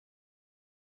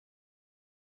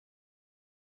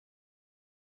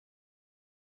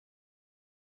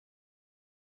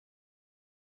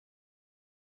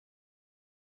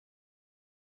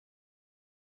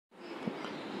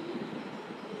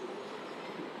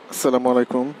Assalamu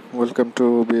alaikum. Welcome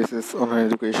to BSS Online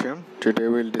Education. Today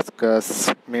we'll discuss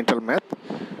mental math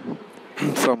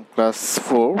from class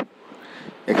 4,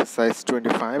 exercise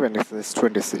 25 and exercise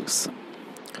 26.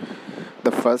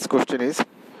 The first question is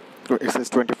exercise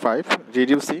 25,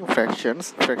 reducing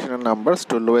fractional numbers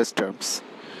to lowest terms.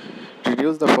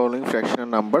 Reduce the following fractional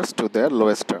numbers to their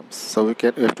lowest terms. So we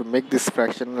have to make these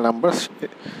fractional numbers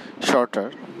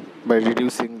shorter by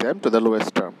reducing them to the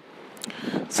lowest term.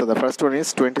 So the first one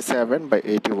is 27 by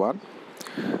 81.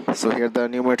 So here the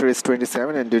numerator is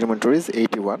 27 and denominator is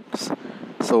 81.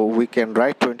 So we can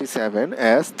write 27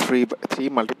 as 3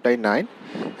 multiply 9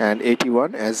 and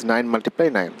 81 as 9 multiply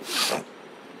 9.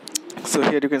 So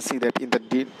here you can see that in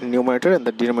the numerator and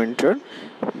the denominator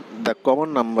the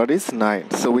common number is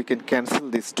 9. So we can cancel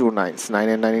these two 9s. 9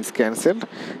 and 9 is cancelled.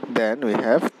 Then we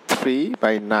have 3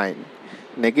 by 9.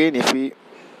 And again if we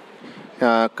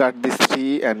cut this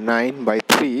 3 and 9 by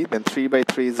 3, then 3 by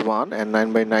 3 is 1 and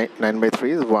 9 by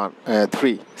 3 is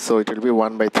 3. So it will be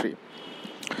 1 by 3.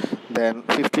 Then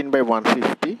 15 by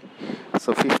 150.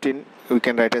 So 15 we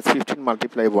can write as 15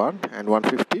 multiply 1 and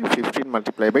 150, 15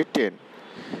 multiply by 10.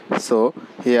 So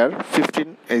here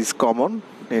 15 is common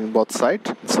in both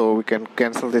sides. So we can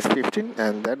cancel this 15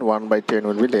 and then 1 by 10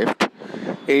 will be left.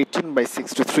 18 by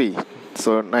 63.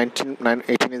 So 18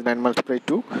 is 9 multiply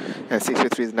 2 and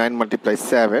 63 is 9 multiply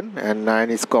 7 and 9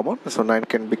 is common, so 9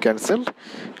 can be cancelled.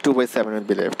 2 by 7 will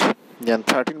be left. Then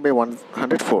 13 by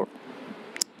 104.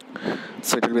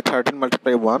 So it will be 13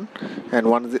 multiply 1 and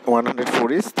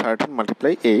 104 is 13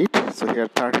 multiply 8. So here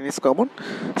 13 is common,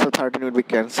 so 13 will be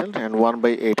cancelled and 1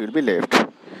 by 8 will be left.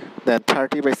 Then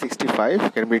 30 by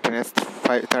 65 can be written as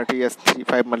 30 as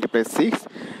 5 multiply 6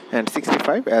 and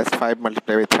 65 as 5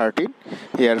 multiply by 13.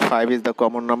 Here 5 is the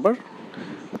common number,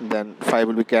 then 5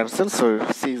 will be cancelled, so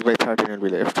 6 by 13 will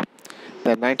be left.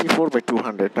 Then 94 by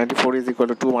 200. 94 is equal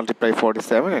to 2 multiply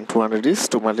 47 and 200 is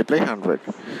 2 multiply 100.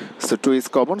 So 2 is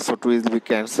common, so 2 will be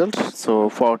cancelled, so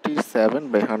 47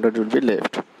 by 100 will be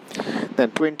left. Then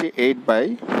 28 by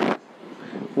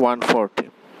 140.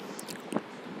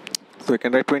 So we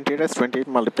can write 28 as 28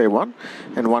 multiply 1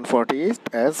 and 140 is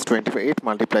as 28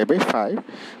 multiply by 5.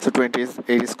 So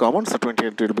 28 is common, so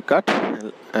 28 will be cut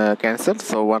and cancelled,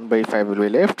 so 1 by 5 will be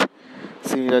left.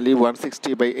 Similarly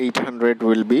 160 by 800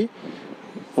 will be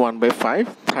 1 by 5.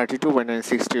 32 by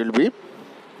 960 will be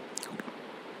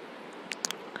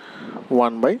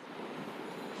 1 by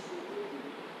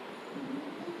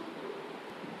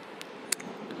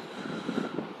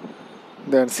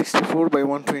 64 by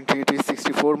 128 is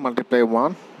 64 multiply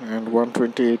 1 and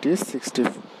 128 is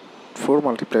 64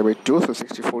 multiply by 2. So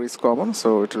 64 is common,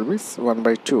 so it will be 1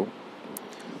 by 2.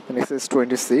 The next is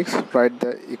 26. Write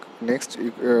the next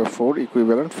 4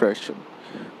 equivalent fraction.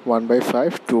 1 by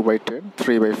 5, 2 by 10,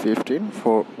 3 by 15,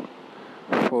 4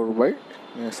 by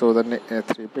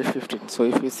 3 by 15. So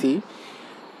if you see,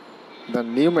 the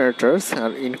numerators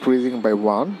are increasing by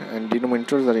 1 and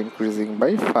denominators are increasing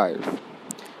by 5.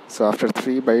 So after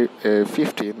 3 by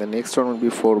 15, the next one will be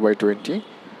 4 by 20,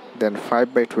 then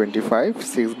 5 by 25,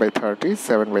 6 by 30,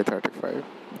 7 by 35.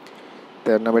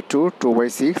 Then number 2, 2 by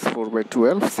 6, 4 by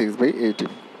 12, 6 by 18.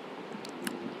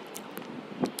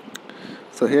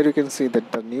 So here you can see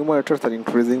that the numerators are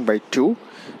increasing by 2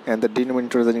 and the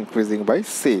denominators are increasing by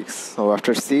 6. So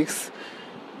after 6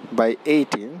 by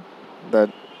 18,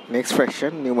 the next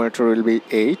fraction numerator will be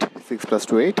 8, 6 plus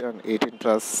 2 8 and 18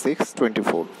 plus 6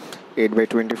 24. 8 by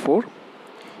 24,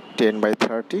 10 by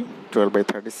 30, 12 by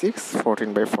 36,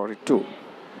 14 by 42.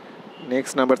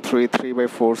 Next number 3, 3 by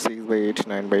 4, 6 by 8,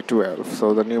 9 by 12.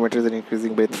 So the numerators are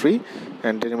increasing by 3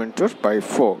 and denominator by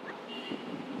 4.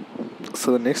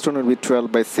 So the next one will be 12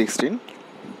 by 16.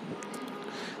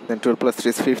 Then 12 plus 3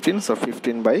 is 15, so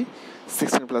 15 by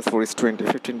 16 plus 4 is 20,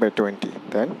 15 by 20.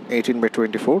 Then 18 by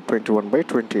 24, 21 by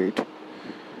 28.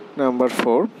 Number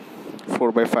 4,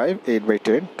 4 by 5, 8 by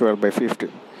 10, 12 by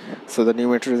 15. So the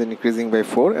numerator is increasing by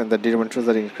 4 and the denominators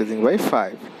are increasing by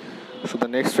 5. So the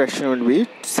next fraction will be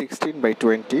 16 by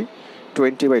 20,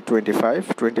 20 by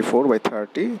 25, 24 by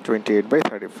 30, 28 by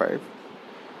 35.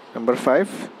 Number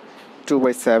 5, 2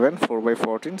 by 7, 4 by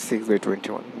 14, 6 by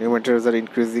 21. Numerators are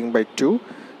increasing by 2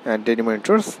 and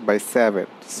denominators by 7.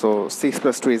 So 6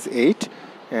 plus 2 is 8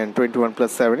 and 21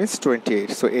 plus 7 is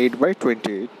 28. So 8 by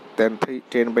 28. Then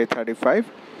 10 by 35,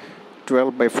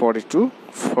 12 by 42,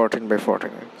 14 by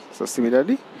 49. So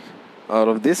similarly, all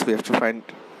of this we have to find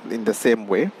in the same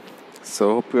way.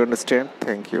 So hope you understand.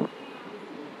 Thank you.